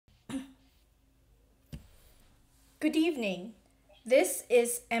Good evening. This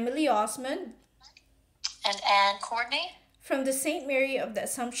is Emily Osmond And Anne Courtney. from the St. Mary of the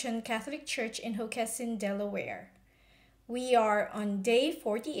Assumption Catholic Church in Hockessin, Delaware. We are on day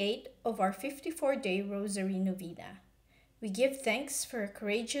 48 of our 54-day Rosary Novena. We give thanks for a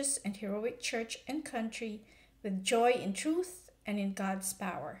courageous and heroic church and country with joy in truth and in God's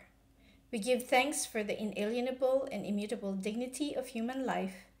power. We give thanks for the inalienable and immutable dignity of human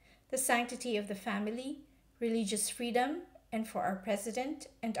life, the sanctity of the family, religious freedom, and for our president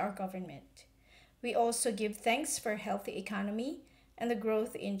and our government. We also give thanks for a healthy economy and the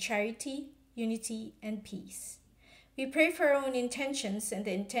growth in charity, unity, and peace. We pray for our own intentions and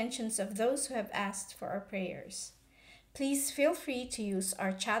the intentions of those who have asked for our prayers. Please feel free to use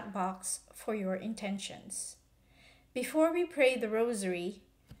our chat box for your intentions. Before we pray the Rosary,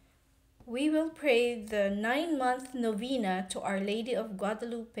 we will pray the 9-month novena to Our Lady of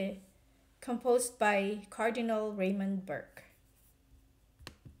Guadalupe, composed by Cardinal Raymond Burke.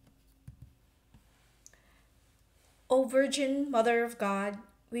 O Virgin Mother of God,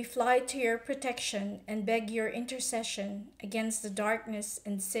 we fly to your protection and beg your intercession against the darkness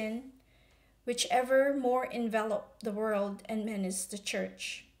and sin which ever more envelop the world and menace the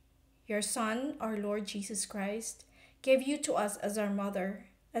Church. Your Son, our Lord Jesus Christ, gave you to us as our mother,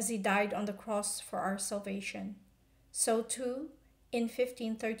 as he died on the cross for our salvation. So too, in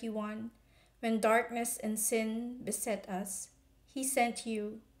 1531, when darkness and sin beset us, he sent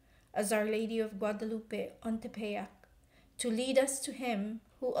you, as Our Lady of Guadalupe on Tepeyac, to lead us to him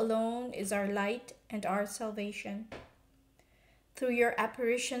who alone is our light and our salvation. Through your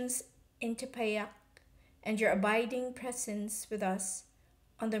apparitions in Tepeyac and your abiding presence with us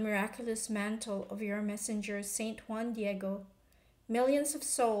on the miraculous mantle of your messenger Saint Juan Diego, millions of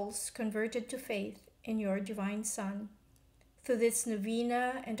souls converted to faith in your divine Son. Through this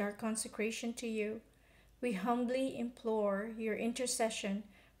novena and our consecration to you, we humbly implore your intercession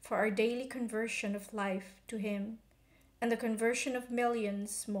for our daily conversion of life to him and the conversion of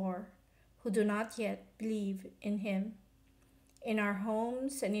millions more who do not yet believe in him. In our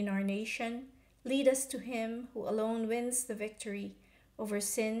homes and in our nation, lead us to him who alone wins the victory over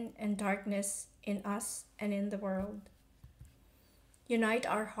sin and darkness in us and in the world. Unite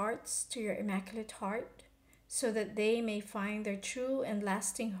our hearts to your Immaculate Heart, so that they may find their true and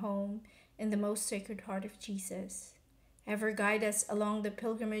lasting home in the most Sacred Heart of Jesus. Ever guide us along the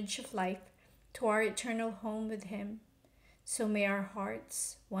pilgrimage of life to our eternal home with him. So may our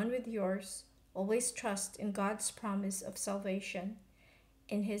hearts, one with yours, always trust in God's promise of salvation,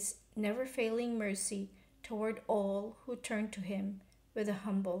 in his never-failing mercy toward all who turn to him with a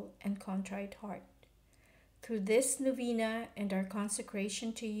humble and contrite heart. Through this novena and our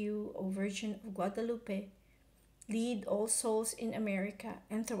consecration to you, O Virgin of Guadalupe, lead all souls in America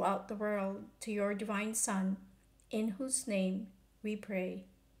and throughout the world to your divine Son, in whose name we pray.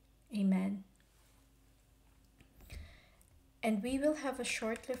 Amen. And we will have a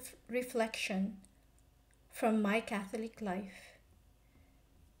short reflection from my Catholic life.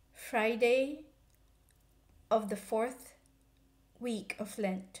 Friday of the 4th week of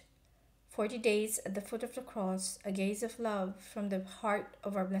Lent, 40 days at the foot of the cross, a gaze of love from the heart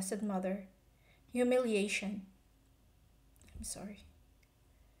of our Blessed Mother. Humiliation.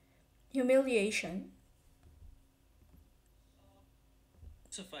 Humiliation.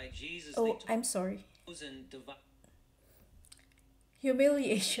 Jesus, Oh, I'm sorry. chosen divine.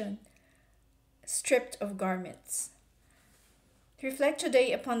 Humiliation. Stripped of garments. Reflect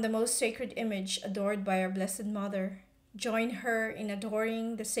today upon the most sacred image adored by our Blessed Mother. Join her in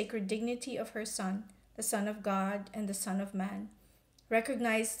adoring the sacred dignity of her Son, the Son of God and the Son of Man.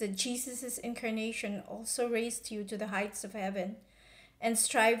 Recognize that Jesus' incarnation also raised you to the heights of heaven, and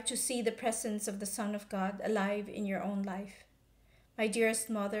strive to see the presence of the Son of God alive in your own life. My dearest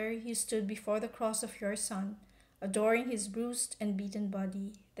Mother, you stood before the cross of your Son, adoring his bruised and beaten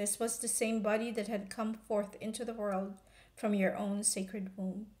body. This was the same body that had come forth into the world from your own sacred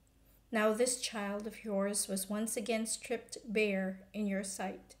womb. Now this child of yours was once again stripped bare in your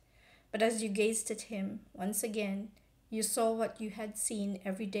sight. But as you gazed at him once again, you saw what you had seen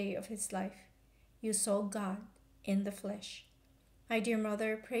every day of his life. You saw God in the flesh. My dear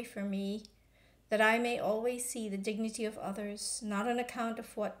Mother, pray for me, that I may always see the dignity of others, not on account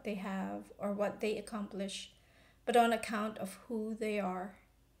of what they have or what they accomplish, but on account of who they are.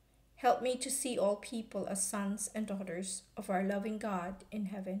 Help me to see all people as sons and daughters of our loving God in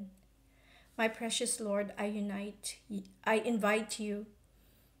heaven. My precious Lord, I invite you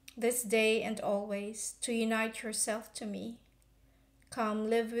this day and always to unite yourself to me. Come,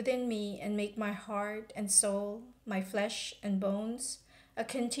 live within me and make my heart and soul, my flesh and bones, a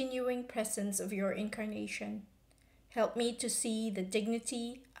continuing presence of your incarnation. Help me to see the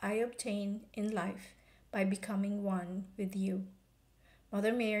dignity I obtain in life by becoming one with you.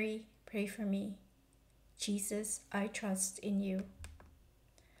 Mother Mary, pray for me. Jesus, I trust in you.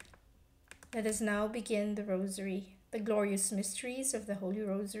 Let us now begin the Rosary, the glorious mysteries of the Holy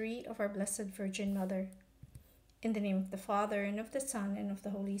Rosary of our Blessed Virgin Mother. In the name of the Father, and of the Son, and of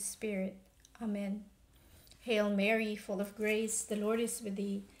the Holy Spirit. Amen. Hail Mary, full of grace, the Lord is with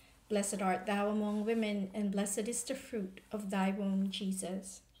thee. Blessed art thou among women, and blessed is the fruit of thy womb,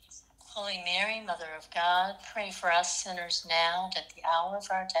 Jesus. Holy Mary, Mother of God, pray for us sinners now and at the hour of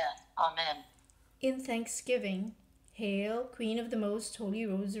our death. Amen. In thanksgiving, hail, Queen of the Most Holy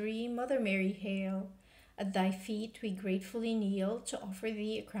Rosary, Mother Mary, hail. At thy feet we gratefully kneel to offer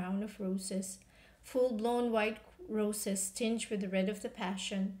thee a crown of roses, full-blown white roses tinged with the red of the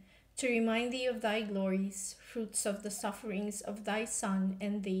Passion, to remind thee of thy glories, fruits of the sufferings of thy Son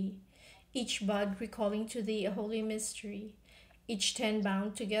and thee, each bud recalling to thee a holy mystery, each 10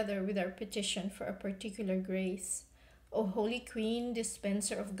 bound together with our petition for a particular grace. O Holy Queen,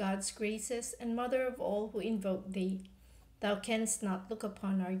 dispenser of God's graces and mother of all who invoke thee, thou canst not look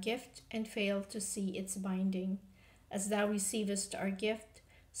upon our gift and fail to see its binding. As thou receivest our gift,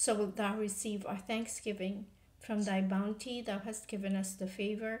 so wilt thou receive our thanksgiving. From thy bounty thou hast given us the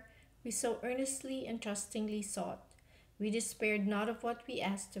favor we so earnestly and trustingly sought. We despaired not of what we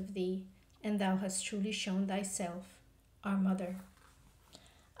asked of thee, and thou hast truly shown thyself our mother.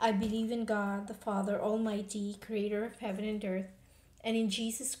 I believe in God, the Father Almighty, creator of heaven and earth, and in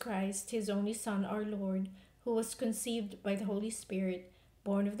Jesus Christ, his only Son, our Lord, who was conceived by the Holy Spirit,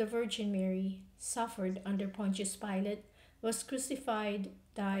 born of the Virgin Mary, suffered under Pontius Pilate, was crucified,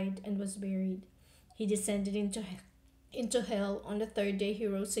 died, and was buried. He descended into hell. On the third day he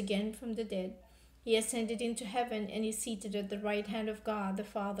rose again from the dead. He ascended into heaven and is seated at the right hand of God, the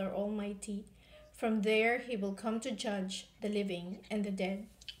Father Almighty. From there he will come to judge the living and the dead.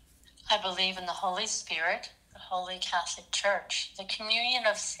 I believe in the Holy Spirit, the Holy Catholic Church, the communion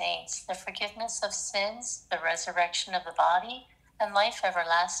of saints, the forgiveness of sins, the resurrection of the body, and life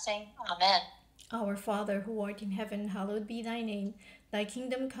everlasting. Amen. Our Father, who art in heaven, hallowed be thy name. Thy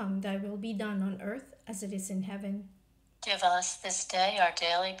kingdom come, thy will be done on earth as it is in heaven. Give us this day our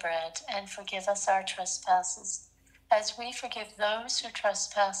daily bread, and forgive us our trespasses, as we forgive those who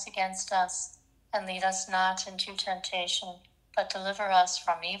trespass against us. And lead us not into temptation, but deliver us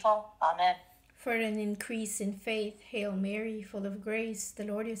from evil. Amen. For an increase in faith, Hail Mary, full of grace, the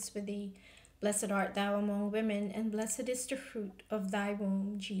Lord is with thee. Blessed art thou among women, and blessed is the fruit of thy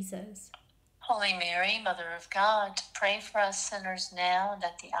womb, Jesus. Holy Mary, Mother of God, pray for us sinners now and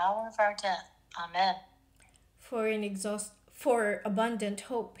at the hour of our death. Amen. For abundant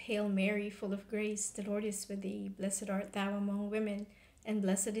hope, Hail Mary, full of grace, the Lord is with thee. Blessed art thou among women, and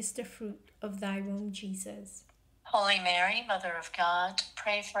blessed is the fruit of thy womb, Jesus. Holy Mary, Mother of God,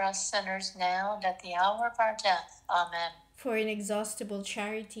 pray for us sinners now and at the hour of our death. Amen. For inexhaustible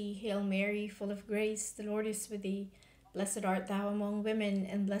charity, Hail Mary, full of grace, the Lord is with thee. Blessed art thou among women,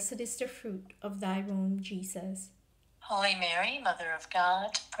 and blessed is the fruit of thy womb, Jesus. Holy Mary, Mother of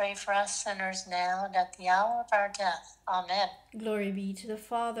God, pray for us sinners now and at the hour of our death. Amen. Glory be to the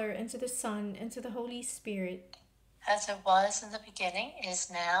Father, and to the Son, and to the Holy Spirit. As it was in the beginning, is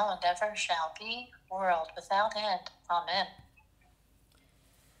now, and ever shall be, world without end. Amen.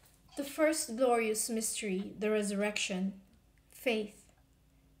 The first glorious mystery, the resurrection. Faith.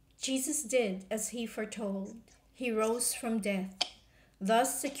 Jesus did as he foretold. He rose from death,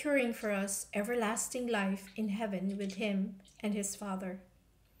 thus securing for us everlasting life in heaven with him and his Father.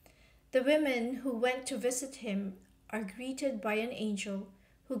 The women who went to visit him are greeted by an angel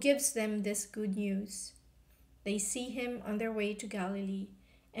who gives them this good news. They see him on their way to Galilee,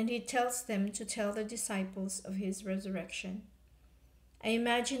 and he tells them to tell the disciples of his resurrection. I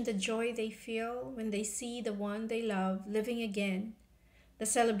imagine the joy they feel when they see the one they love living again, the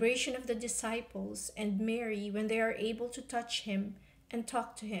celebration of the disciples and Mary when they are able to touch him and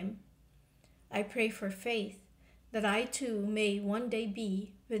talk to him. I pray for faith, that I too may one day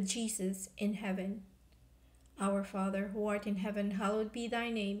be with Jesus in heaven. Our Father, who art in heaven, hallowed be thy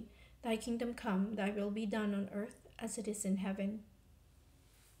name. Thy kingdom come, thy will be done on earth as it is in heaven.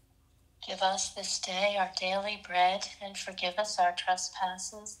 Give us this day our daily bread, and forgive us our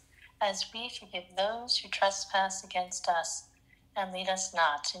trespasses, as we forgive those who trespass against us. And lead us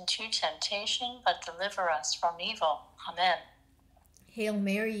not into temptation, but deliver us from evil. Amen. Hail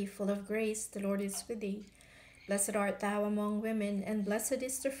Mary, full of grace, the Lord is with thee. Blessed art thou among women, and blessed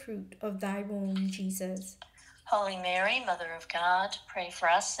is the fruit of thy womb, Jesus. Holy Mary, Mother of God, pray for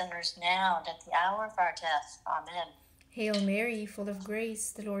us sinners now and at the hour of our death. Amen. Hail Mary, full of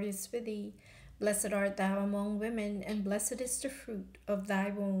grace, the Lord is with thee. Blessed art thou among women, and blessed is the fruit of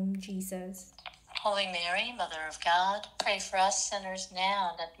thy womb, Jesus. Holy Mary, Mother of God, pray for us sinners now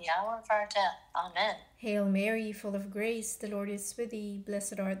and at the hour of our death. Amen. Hail Mary, full of grace, the Lord is with thee.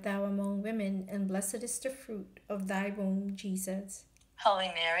 Blessed art thou among women, and blessed is the fruit of thy womb, Jesus.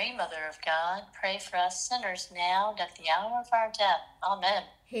 Holy Mary, Mother of God, pray for us sinners now and at the hour of our death. Amen.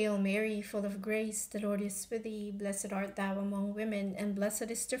 Hail Mary, full of grace, the Lord is with thee. Blessed art thou among women, and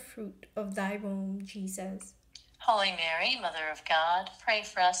blessed is the fruit of thy womb, Jesus. Holy Mary, Mother of God, pray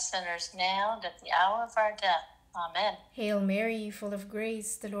for us sinners now and at the hour of our death. Amen. Hail Mary, full of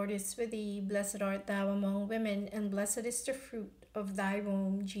grace, the Lord is with thee. Blessed art thou among women, and blessed is the fruit of thy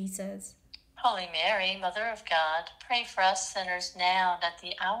womb, Jesus. Holy Mary, Mother of God, pray for us sinners now and at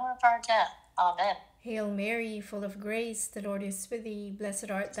the hour of our death. Amen. Hail Mary, full of grace, the Lord is with thee.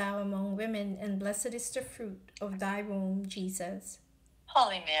 Blessed art thou among women, and blessed is the fruit of thy womb, Jesus.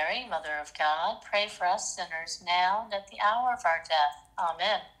 Holy Mary, Mother of God, pray for us sinners now and at the hour of our death.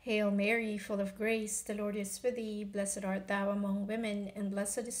 Amen. Hail Mary, full of grace, the Lord is with thee. Blessed art thou among women, and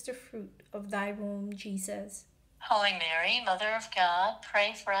blessed is the fruit of thy womb, Jesus. Holy Mary, Mother of God,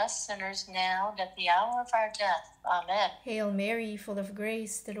 pray for us sinners now and at the hour of our death. Amen. Hail Mary, full of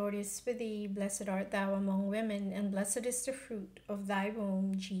grace, the Lord is with thee. Blessed art thou among women, and blessed is the fruit of thy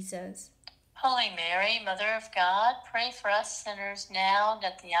womb, Jesus. Holy Mary, Mother of God, pray for us sinners now and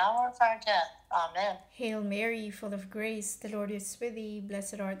at the hour of our death. Amen. Hail Mary, full of grace, the Lord is with thee.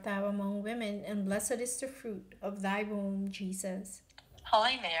 Blessed art thou among women, and blessed is the fruit of thy womb, Jesus.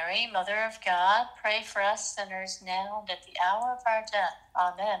 Holy Mary, Mother of God, pray for us sinners now and at the hour of our death.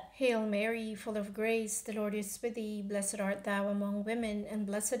 Amen. Hail Mary, full of grace, the Lord is with thee. Blessed art thou among women, and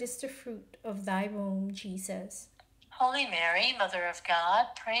blessed is the fruit of thy womb, Jesus. Holy Mary, Mother of God,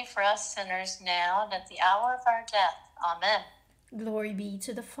 pray for us sinners now and at the hour of our death. Amen. Glory be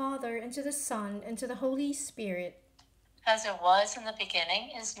to the Father, and to the Son, and to the Holy Spirit. As it was in the beginning,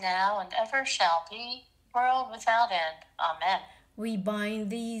 is now, and ever shall be, world without end. Amen. We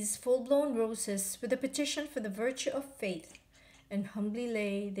bind these full-blown roses with a petition for the virtue of faith, and humbly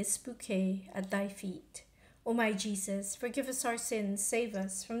lay this bouquet at thy feet. O my Jesus, forgive us our sins, save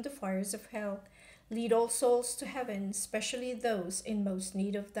us from the fires of hell. Lead all souls to heaven, especially those in most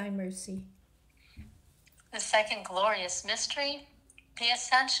need of thy mercy. The second glorious mystery, the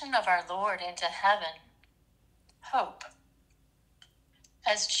ascension of our Lord into heaven. Hope.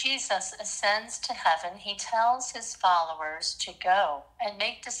 As Jesus ascends to heaven, he tells his followers to go and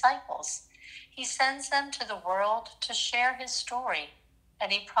make disciples. He sends them to the world to share his story,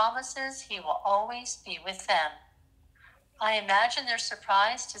 and he promises he will always be with them. I imagine their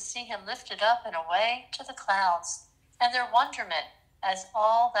surprise to see him lifted up and away to the clouds, and their wonderment as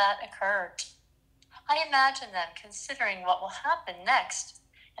all that occurred. I imagine them considering what will happen next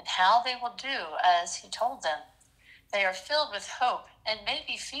and how they will do as he told them. They are filled with hope and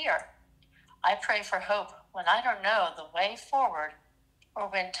maybe fear. I pray for hope when I don't know the way forward or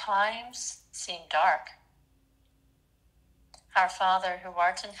when times seem dark. Our Father, who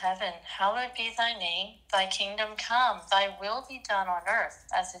art in heaven, hallowed be thy name. Thy kingdom come, thy will be done on earth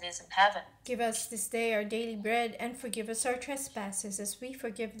as it is in heaven. Give us this day our daily bread, and forgive us our trespasses, as we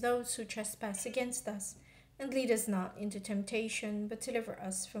forgive those who trespass against us. And lead us not into temptation, but deliver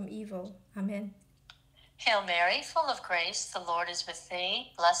us from evil. Amen. Hail Mary, full of grace, the Lord is with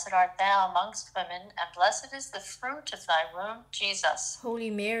thee. Blessed art thou amongst women, and blessed is the fruit of thy womb, Jesus. Holy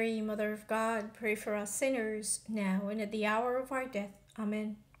Mary, Mother of God, pray for us sinners, now and at the hour of our death.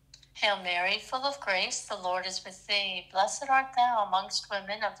 Amen. Hail Mary, full of grace, the Lord is with thee. Blessed art thou amongst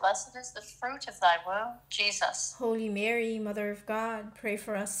women, and blessed is the fruit of thy womb, Jesus. Holy Mary, Mother of God, pray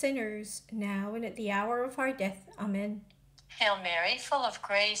for us sinners, now and at the hour of our death. Amen. Hail Mary, full of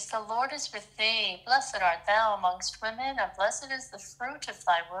grace, the Lord is with thee. Blessed art thou amongst women, and blessed is the fruit of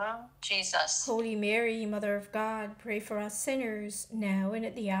thy womb, Jesus. Holy Mary, Mother of God, pray for us sinners, now and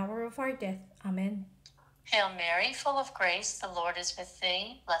at the hour of our death. Amen. Hail Mary, full of grace, the Lord is with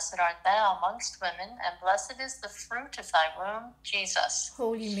thee. Blessed art thou amongst women, and blessed is the fruit of thy womb, Jesus.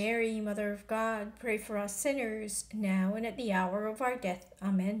 Holy Mary, Mother of God, pray for us sinners, now and at the hour of our death.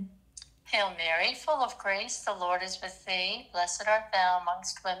 Amen. Hail Mary, full of grace, the Lord is with thee. Blessed art thou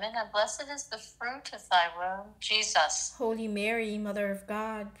amongst women, and blessed is the fruit of thy womb, Jesus. Holy Mary, Mother of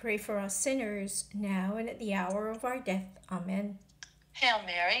God, pray for us sinners, now and at the hour of our death. Amen. Hail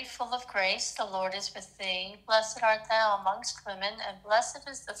Mary, full of grace, the Lord is with thee. Blessed art thou amongst women, and blessed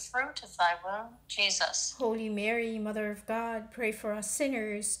is the fruit of thy womb, Jesus. Holy Mary, Mother of God, pray for us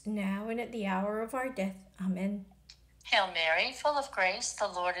sinners, now and at the hour of our death. Amen. Hail Mary, full of grace, the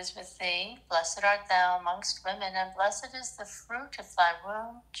Lord is with thee. Blessed art thou amongst women, and blessed is the fruit of thy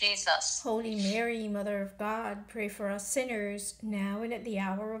womb, Jesus. Holy Mary, Mother of God, pray for us sinners, now and at the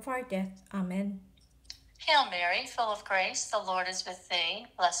hour of our death. Amen. Hail Mary, full of grace, the Lord is with thee.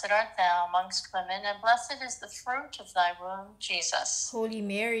 Blessed art thou amongst women, and blessed is the fruit of thy womb, Jesus. Holy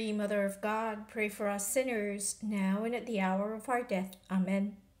Mary, Mother of God, pray for us sinners, now and at the hour of our death.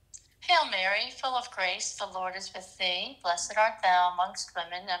 Amen. Hail Mary, full of grace, the Lord is with thee. Blessed art thou amongst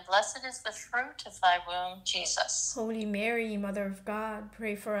women, and blessed is the fruit of thy womb, Jesus. Holy Mary, Mother of God,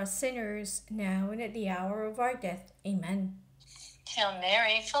 pray for us sinners, now and at the hour of our death. Amen. Hail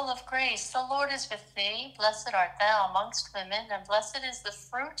Mary, full of grace, the Lord is with thee. Blessed art thou amongst women, and blessed is the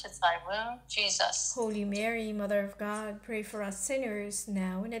fruit of thy womb, Jesus. Holy Mary, Mother of God, pray for us sinners,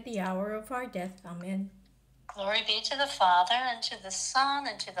 now and at the hour of our death. Amen. Glory be to the Father, and to the Son,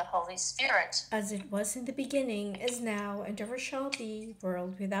 and to the Holy Spirit. As it was in the beginning, is now, and ever shall be,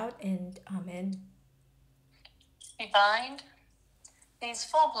 world without end. Amen. We bind these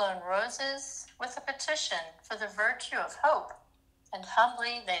full-blown roses with a petition for the virtue of hope, and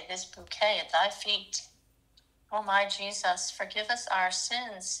humbly lay this bouquet at thy feet. O my Jesus, forgive us our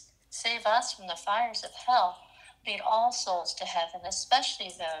sins, save us from the fires of hell, lead all souls to heaven,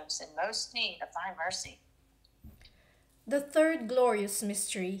 especially those in most need of thy mercy. The third glorious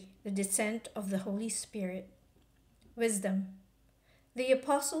mystery, the descent of the Holy Spirit. Wisdom. The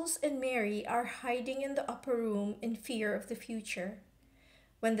apostles and Mary are hiding in the upper room in fear of the future.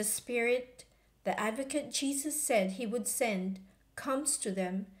 When the Spirit, the advocate Jesus said he would send, comes to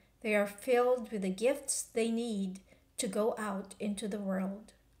them, they are filled with the gifts they need to go out into the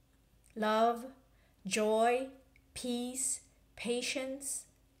world. Love, joy, peace, patience,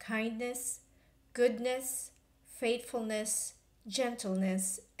 kindness, goodness, faithfulness,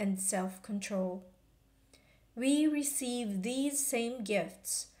 gentleness, and self-control. We receive these same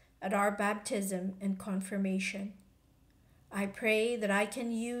gifts at our baptism and confirmation. I pray that I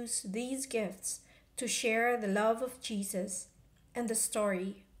can use these gifts to share the love of Jesus and the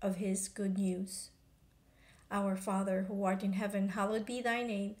story of his good news. Our Father, who art in heaven, hallowed be thy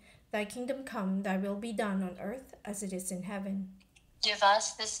name. Thy kingdom come, thy will be done on earth as it is in heaven. Give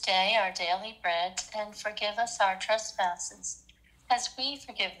us this day our daily bread, and forgive us our trespasses, as we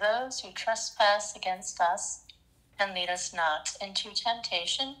forgive those who trespass against us. And lead us not into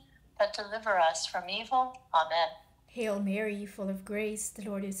temptation, but deliver us from evil. Amen. Hail Mary, full of grace, the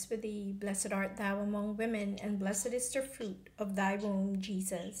Lord is with thee. Blessed art thou among women, and blessed is the fruit of thy womb,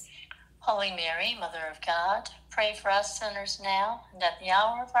 Jesus. Holy Mary, Mother of God, pray for us sinners now and at the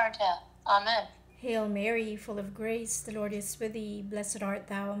hour of our death. Amen. Hail Mary, full of grace, the Lord is with thee. Blessed art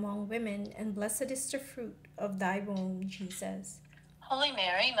thou among women, and blessed is the fruit of thy womb, Jesus. Holy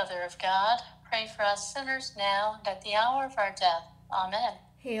Mary, Mother of God, pray for us sinners now and at the hour of our death. Amen.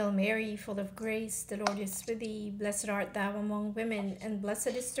 Hail Mary, full of grace, the Lord is with thee. Blessed art thou among women, and blessed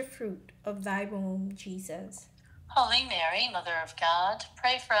is the fruit of thy womb, Jesus. Holy Mary, Mother of God,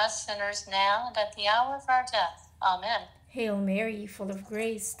 pray for us sinners now and at the hour of our death. Amen. Hail Mary, full of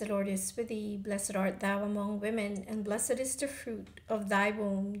grace, the Lord is with thee. Blessed art thou among women, and blessed is the fruit of thy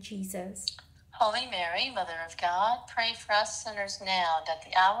womb, Jesus. Holy Mary, Mother of God, pray for us sinners now and at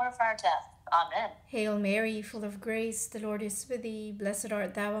the hour of our death. Amen. Hail Mary, full of grace, the Lord is with thee. Blessed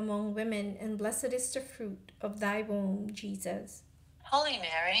art thou among women, and blessed is the fruit of thy womb, Jesus. Holy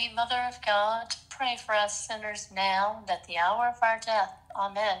Mary, Mother of God, pray for us sinners now and at the hour of our death.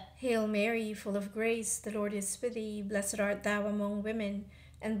 Amen. Hail Mary, full of grace, the Lord is with thee. Blessed art thou among women,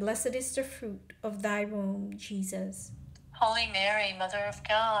 and blessed is the fruit of thy womb, Jesus. Holy Mary, Mother of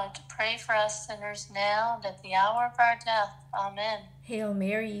God, pray for us sinners now and at the hour of our death. Amen. Hail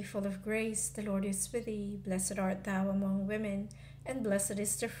Mary, full of grace, the Lord is with thee. Blessed art thou among women, and blessed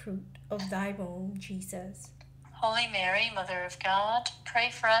is the fruit of thy womb, Jesus. Holy Mary, Mother of God, pray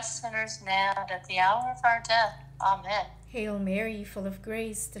for us sinners now and at the hour of our death. Amen. Hail Mary, full of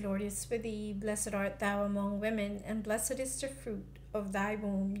grace, the Lord is with thee. Blessed art thou among women, and blessed is the fruit of thy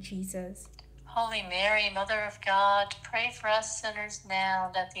womb, Jesus. Holy Mary, Mother of God, pray for us sinners now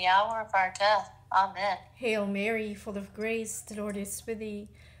and at the hour of our death. Amen. Hail Mary, full of grace, the Lord is with thee.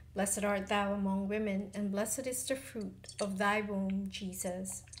 Blessed art thou among women, and blessed is the fruit of thy womb,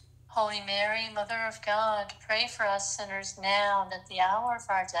 Jesus. Holy Mary, Mother of God, pray for us sinners now and at the hour of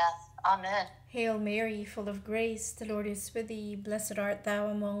our death. Amen. Hail Mary, full of grace, the Lord is with thee. Blessed art thou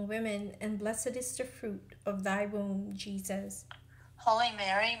among women, and blessed is the fruit of thy womb, Jesus. Holy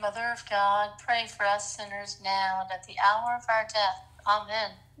Mary, Mother of God, pray for us sinners now and at the hour of our death.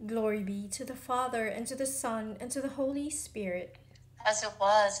 Amen. Glory be to the Father, and to the Son, and to the Holy Spirit. As it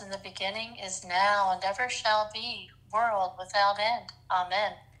was in the beginning, is now, and ever shall be, world without end.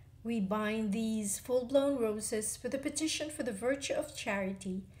 Amen. We bind these full-blown roses with a petition for the virtue of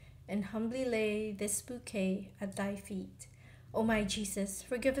charity and humbly lay this bouquet at thy feet. O my Jesus,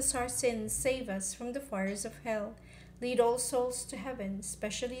 forgive us our sins, save us from the fires of hell. Lead all souls to heaven,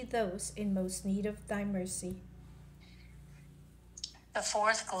 especially those in most need of thy mercy. The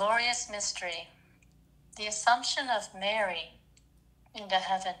fourth glorious mystery, the Assumption of Mary into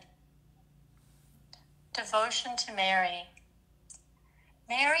heaven. Devotion to Mary.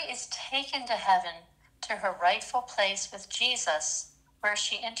 Mary is taken to heaven, to her rightful place with Jesus, where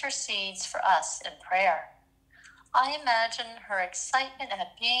she intercedes for us in prayer. I imagine her excitement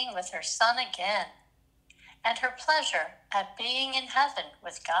at being with her Son again, and her pleasure at being in heaven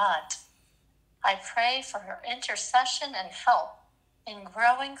with God. I pray for her intercession and help in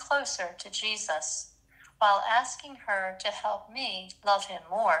growing closer to Jesus, while asking her to help me love him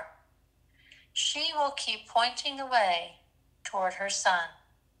more. She will keep pointing the way toward her Son.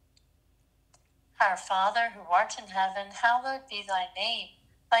 Our Father, who art in heaven, hallowed be thy name.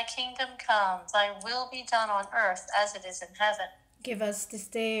 Thy kingdom come, thy will be done on earth as it is in heaven. Give us this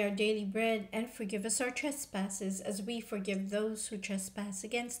day our daily bread, and forgive us our trespasses, as we forgive those who trespass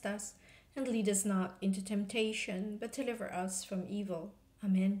against us. And lead us not into temptation, but deliver us from evil.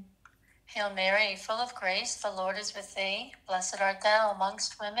 Amen. Hail Mary, full of grace, the Lord is with thee. Blessed art thou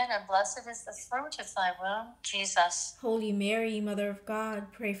amongst women, and blessed is the fruit of thy womb, Jesus. Holy Mary, Mother of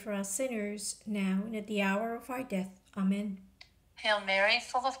God, pray for us sinners, now and at the hour of our death. Amen. Hail Mary,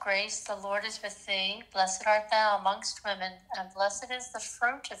 full of grace, the Lord is with thee. Blessed art thou amongst women, and blessed is the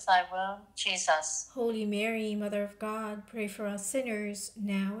fruit of thy womb, Jesus. Holy Mary, Mother of God, pray for us sinners,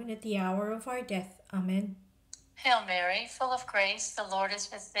 now and at the hour of our death. Amen. Hail Mary, full of grace, the Lord is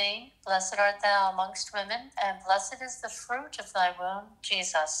with thee. Blessed art thou amongst women, and blessed is the fruit of thy womb,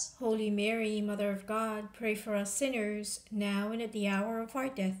 Jesus. Holy Mary, Mother of God, pray for us sinners, now and at the hour of our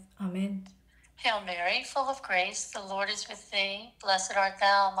death. Amen. Hail Mary, full of grace, the Lord is with thee. Blessed art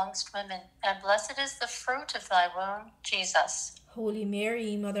thou amongst women, and blessed is the fruit of thy womb, Jesus. Holy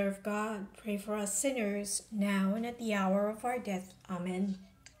Mary, Mother of God, pray for us sinners, now and at the hour of our death. Amen.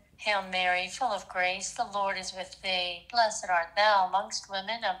 Hail Mary, full of grace, the Lord is with thee. Blessed art thou amongst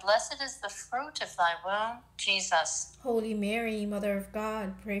women, and blessed is the fruit of thy womb, Jesus. Holy Mary, Mother of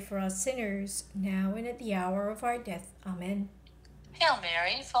God, pray for us sinners, now and at the hour of our death. Amen. Hail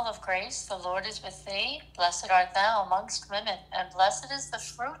Mary, full of grace, the Lord is with thee. Blessed art thou amongst women, and blessed is the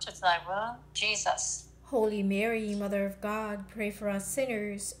fruit of thy womb, Jesus. Holy Mary, Mother of God, pray for us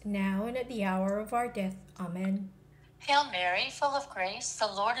sinners, now and at the hour of our death. Amen. Hail Mary, full of grace, the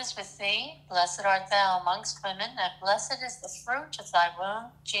Lord is with thee. Blessed art thou amongst women, and blessed is the fruit of thy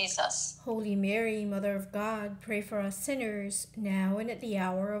womb, Jesus. Holy Mary, Mother of God, pray for us sinners, now and at the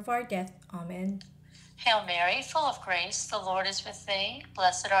hour of our death. Amen. Hail Mary, full of grace, the Lord is with thee.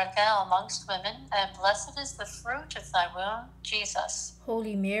 Blessed art thou amongst women, and blessed is the fruit of thy womb, Jesus.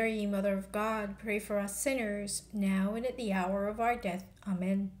 Holy Mary, Mother of God, pray for us sinners, now and at the hour of our death.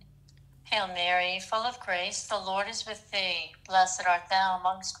 Amen. Hail Mary, full of grace, the Lord is with thee. Blessed art thou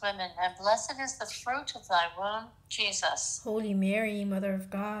amongst women, and blessed is the fruit of thy womb, Jesus. Holy Mary, Mother of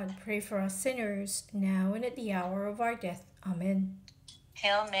God, pray for us sinners, now and at the hour of our death. Amen.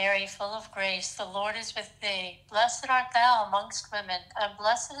 Hail Mary, full of grace, the Lord is with thee. Blessed art thou amongst women, and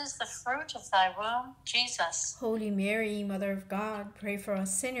blessed is the fruit of thy womb, Jesus. Holy Mary, Mother of God, pray for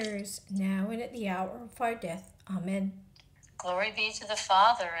us sinners, now and at the hour of our death. Amen. Glory be to the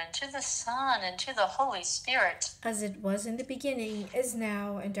Father, and to the Son, and to the Holy Spirit. As it was in the beginning, is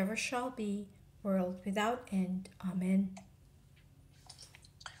now, and ever shall be, world without end. Amen.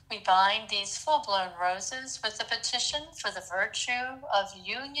 We bind these full-blown roses with the petition for the virtue of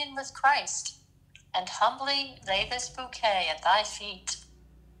union with Christ, and humbly lay this bouquet at thy feet.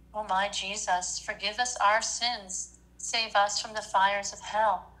 O my Jesus, forgive us our sins, save us from the fires of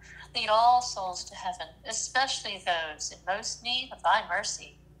hell. Lead all souls to heaven, especially those in most need of thy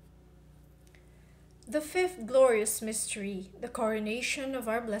mercy. The fifth glorious mystery, the coronation of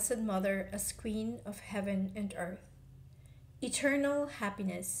our Blessed Mother as Queen of heaven and earth. Eternal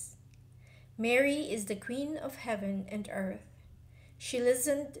happiness. Mary is the Queen of heaven and earth. She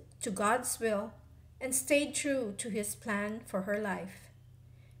listened to God's will and stayed true to his plan for her life.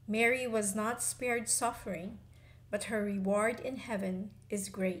 Mary was not spared suffering, but her reward in heaven is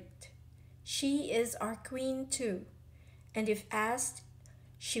great. She is our Queen too, and if asked,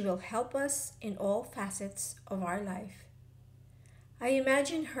 she will help us in all facets of our life. I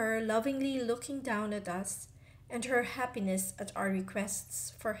imagine her lovingly looking down at us and her happiness at our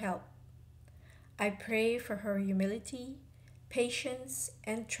requests for help. I pray for her humility, patience,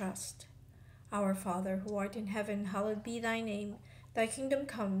 and trust. Our Father, who art in heaven, hallowed be thy name. Thy kingdom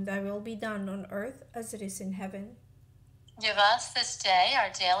come, thy will be done on earth as it is in heaven. Give us this day our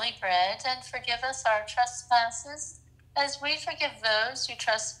daily bread, and forgive us our trespasses, as we forgive those who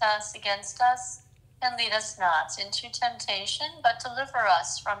trespass against us. And lead us not into temptation, but deliver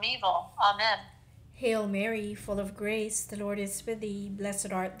us from evil. Amen. Hail Mary, full of grace, the Lord is with thee.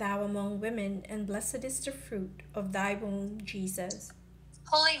 Blessed art thou among women, and blessed is the fruit of thy womb, Jesus.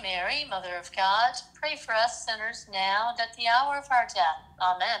 Holy Mary, Mother of God, pray for us sinners now and at the hour of our death.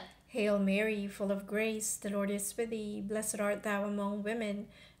 Amen. Hail Mary, full of grace, the Lord is with thee. Blessed art thou among women,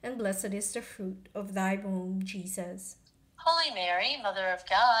 and blessed is the fruit of thy womb, Jesus. Holy Mary, Mother of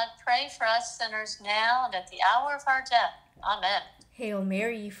God, pray for us sinners now and at the hour of our death. Amen. Hail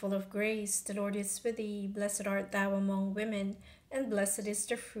Mary, full of grace, the Lord is with thee. Blessed art thou among women, and blessed is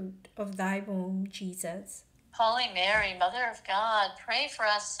the fruit of thy womb, Jesus. Holy Mary, Mother of God, pray for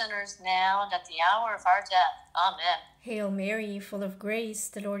us sinners now and at the hour of our death. Amen. Hail Mary, full of grace,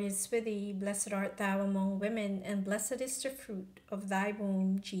 the Lord is with thee. Blessed art thou among women, and blessed is the fruit of thy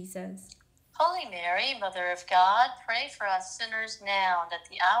womb, Jesus. Holy Mary, Mother of God, pray for us sinners now and at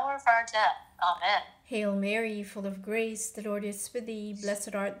the hour of our death. Amen. Hail Mary, full of grace, the Lord is with thee.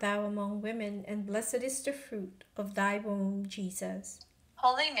 Blessed art thou among women, and blessed is the fruit of thy womb, Jesus.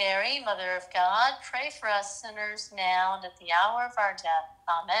 Holy Mary, Mother of God, pray for us sinners now and at the hour of our death.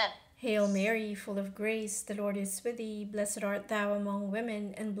 Amen. Hail Mary, full of grace, the Lord is with thee. Blessed art thou among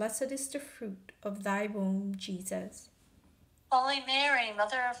women, and blessed is the fruit of thy womb, Jesus. Holy Mary,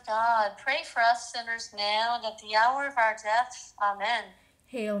 Mother of God, pray for us sinners now and at the hour of our death. Amen.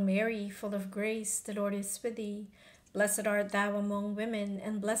 Hail Mary, full of grace, the Lord is with thee. Blessed art thou among women,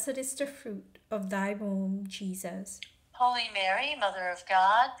 and blessed is the fruit of thy womb, Jesus. Holy Mary, Mother of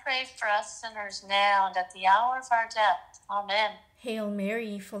God, pray for us sinners now and at the hour of our death. Amen. Hail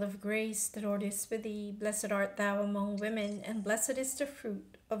Mary, full of grace, the Lord is with thee. Blessed art thou among women, and blessed is the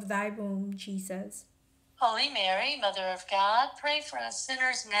fruit of thy womb, Jesus. Holy Mary, Mother of God, pray for us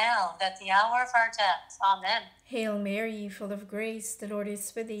sinners now and at the hour of our death. Amen. Hail Mary, full of grace, the Lord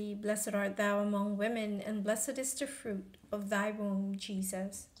is with thee. Blessed art thou among women, and blessed is the fruit of thy womb,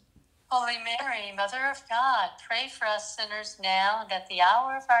 Jesus. Holy Mary, Mother of God, pray for us sinners now and at the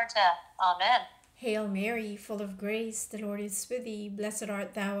hour of our death. Amen. Hail Mary, full of grace, the Lord is with thee. Blessed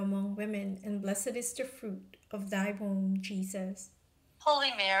art thou among women, and blessed is the fruit of thy womb, Jesus.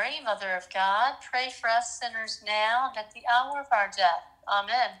 Holy Mary, Mother of God, pray for us sinners now and at the hour of our death.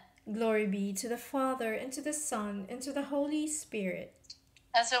 Amen. Glory be to the Father, and to the Son, and to the Holy Spirit.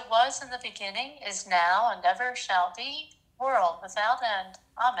 As it was in the beginning, is now, and ever shall be, world without end.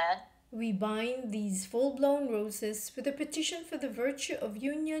 Amen. We bind these full-blown roses with a petition for the virtue of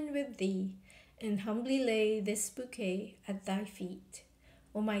union with thee, and humbly lay this bouquet at thy feet.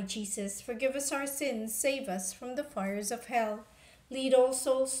 O my Jesus, forgive us our sins, save us from the fires of hell. Lead all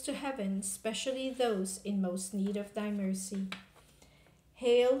souls to heaven, especially those in most need of thy mercy.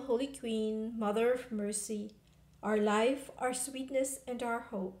 Hail, Holy Queen, Mother of Mercy, our life, our sweetness, and our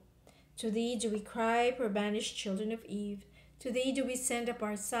hope. To thee do we cry, poor banished children of Eve. To thee do we send up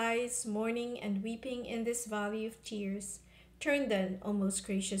our sighs, mourning and weeping in this valley of tears. Turn then, O most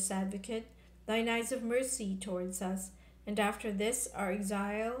gracious Advocate, thine eyes of mercy towards us, and after this our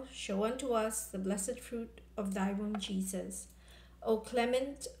exile, show unto us the blessed fruit of thy womb, Jesus. O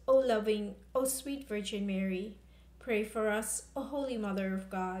clement, O loving, O sweet Virgin Mary, pray for us, O Holy Mother of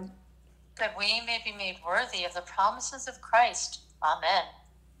God, that we may be made worthy of the promises of Christ. Amen.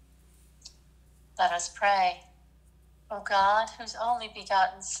 Let us pray. O God, whose only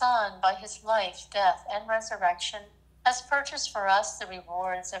begotten Son, by his life, death, and resurrection, has purchased for us the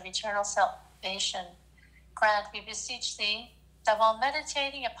rewards of eternal salvation, grant, we beseech thee, that while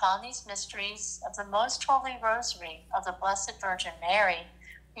meditating upon these mysteries of the most holy Rosary of the Blessed Virgin Mary,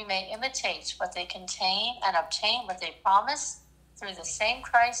 we may imitate what they contain and obtain what they promise, through the same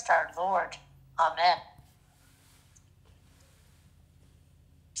Christ our Lord. Amen.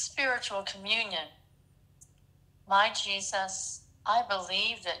 Spiritual Communion. My Jesus, I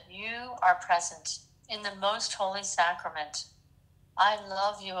believe that you are present in the most holy sacrament. I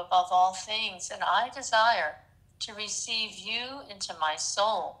love you above all things, and I desire to receive you into my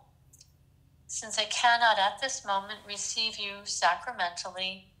soul. Since I cannot at this moment receive you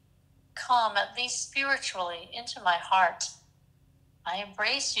sacramentally, come at least spiritually into my heart. I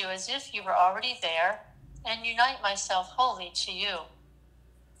embrace you as if you were already there and unite myself wholly to you.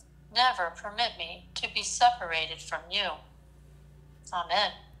 Never permit me to be separated from you.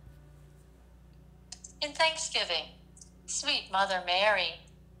 Amen. In thanksgiving, sweet Mother Mary,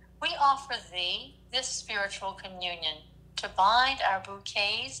 we offer thee this spiritual communion to bind our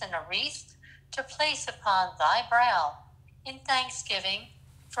bouquets in a wreath to place upon thy brow, in thanksgiving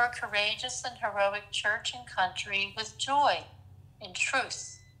for a courageous and heroic church and country with joy, in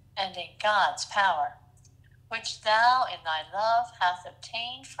truth, and in God's power, which thou in thy love hast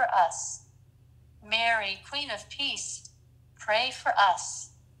obtained for us. Mary, Queen of Peace, pray for us.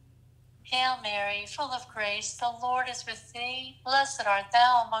 Hail Mary, full of grace, the Lord is with thee. Blessed art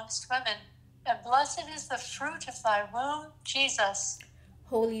thou amongst women, and blessed is the fruit of thy womb, Jesus.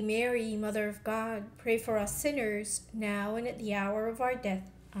 Holy Mary, Mother of God, pray for us sinners, now and at the hour of our death.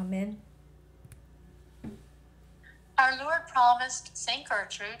 Amen. Our Lord promised St.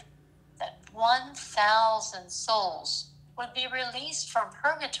 Gertrude that 1,000 souls would be released from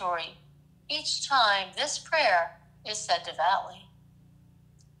purgatory each time this prayer is said devoutly.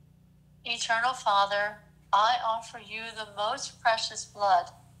 Eternal Father, I offer you the most precious blood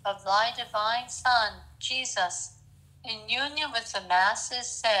of thy divine Son, Jesus, in union with the masses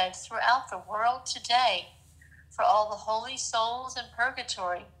said throughout the world today, for all the holy souls in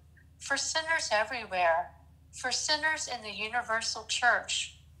purgatory, for sinners everywhere, for sinners in the universal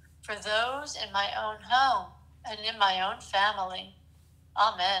church, for those in my own home and in my own family.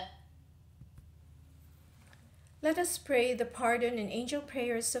 Amen. Let us pray the pardon and angel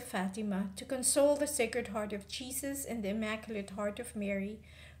prayers of Fatima to console the Sacred Heart of Jesus and the Immaculate Heart of Mary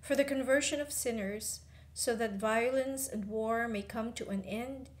for the conversion of sinners, so that violence and war may come to an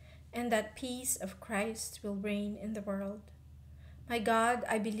end and that peace of Christ will reign in the world. My God,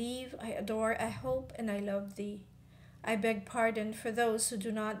 I believe, I adore, I hope, and I love Thee. I beg pardon for those who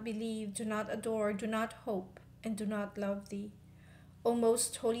do not believe, do not adore, do not hope, and do not love Thee. O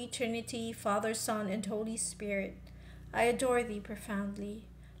most Holy Trinity, Father, Son, and Holy Spirit, I adore Thee profoundly.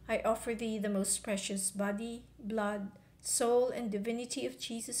 I offer Thee the most precious body, blood, soul, and divinity of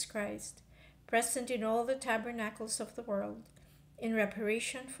Jesus Christ, present in all the tabernacles of the world, in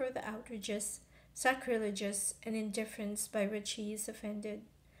reparation for the outrages, sacrileges, and indifference by which He is offended.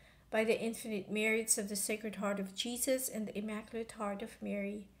 By the infinite merits of the Sacred Heart of Jesus and the Immaculate Heart of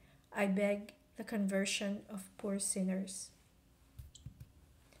Mary, I beg the conversion of poor sinners.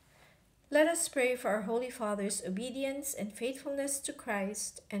 Let us pray for our Holy Father's obedience and faithfulness to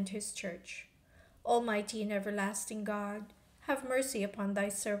Christ and His Church. Almighty and everlasting God, have mercy upon Thy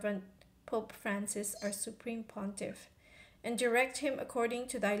servant, Pope Francis, our Supreme Pontiff, and direct him according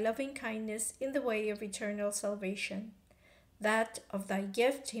to Thy loving kindness in the way of eternal salvation, that of Thy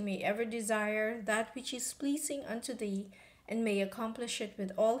gift he may ever desire that which is pleasing unto Thee, and may accomplish it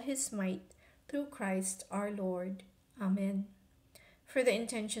with all his might, through Christ our Lord. Amen. For the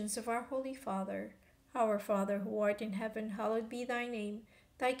intentions of our Holy Father, our Father who art in heaven, hallowed be Thy name.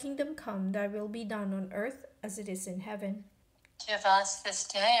 Thy kingdom come, Thy will be done on earth as it is in heaven. Give us this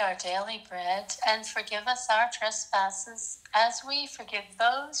day our daily bread, and forgive us our trespasses, as we forgive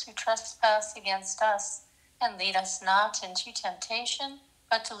those who trespass against us. And lead us not into temptation,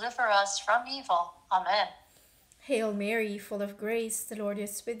 but deliver us from evil. Amen. Hail Mary, full of grace, the Lord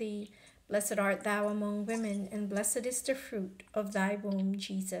is with Thee. Blessed art Thou among women, and blessed is the fruit of Thy womb,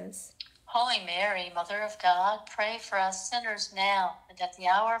 Jesus. Holy Mary, Mother of God, pray for us sinners now and at the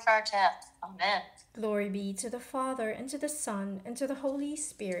hour of our death. Amen. Glory be to the Father, and to the Son, and to the Holy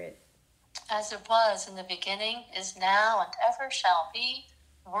Spirit. As it was in the beginning, is now, and ever shall be,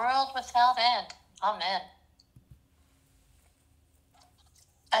 world without end. Amen.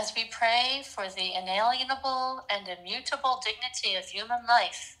 As we pray for the inalienable and immutable dignity of human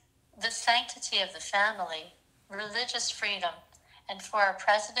life, the sanctity of the family, religious freedom, and for our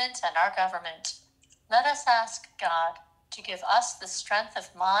president and our government, let us ask God to give us the strength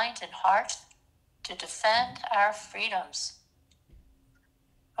of mind and heart to defend our freedoms.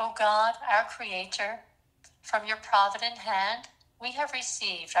 O God, our Creator, from your provident hand, we have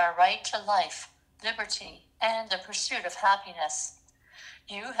received our right to life, liberty, and the pursuit of happiness.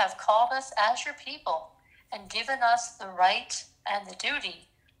 You have called us as your people and given us the right and the duty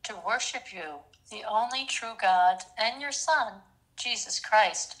to worship you, the only true God, and your Son, Jesus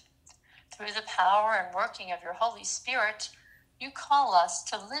Christ. Through the power and working of your Holy Spirit, you call us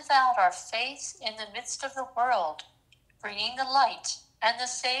to live out our faith in the midst of the world, bringing the light and the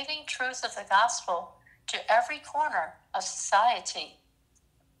saving truth of the gospel to every corner of society.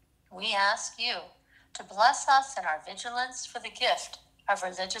 We ask you to bless us in our vigilance for the gift of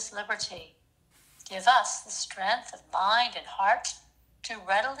religious liberty. Give us the strength of mind and heart to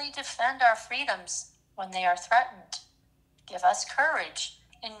readily defend our freedoms when they are threatened. Give us courage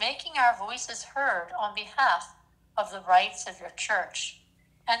in making our voices heard on behalf of the rights of your church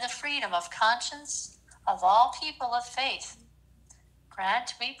and the freedom of conscience of all people of faith.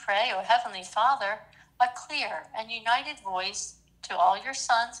 Grant, we pray, O Heavenly Father, a clear and united voice to all your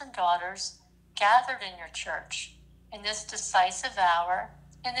sons and daughters gathered in your church in this decisive hour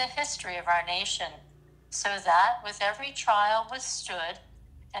in the history of our nation, so that with every trial withstood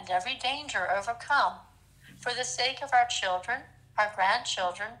and every danger overcome, for the sake of our children, our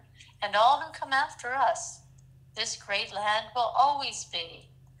grandchildren, and all who come after us, this great land will always be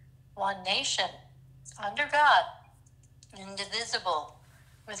one nation, under God, indivisible,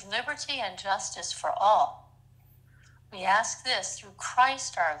 with liberty and justice for all. We ask this through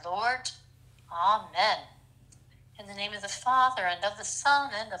Christ our Lord. Amen. In the name of the Father, and of the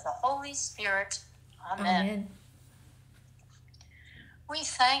Son, and of the Holy Spirit. Amen. Amen. We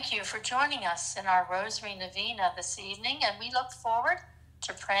thank you for joining us in our Rosary Novena this evening, and we look forward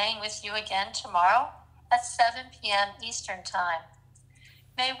to praying with you again tomorrow at 7 p.m. Eastern Time.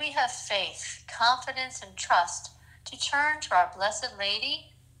 May we have faith, confidence, and trust to turn to our Blessed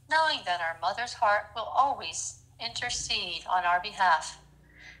Lady, knowing that our Mother's heart will always intercede on our behalf.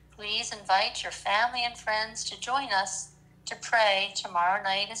 Please invite your family and friends to join us to pray tomorrow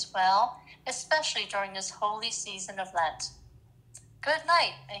night as well, especially during this holy season of Lent. Good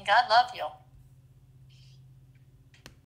night, and God love you.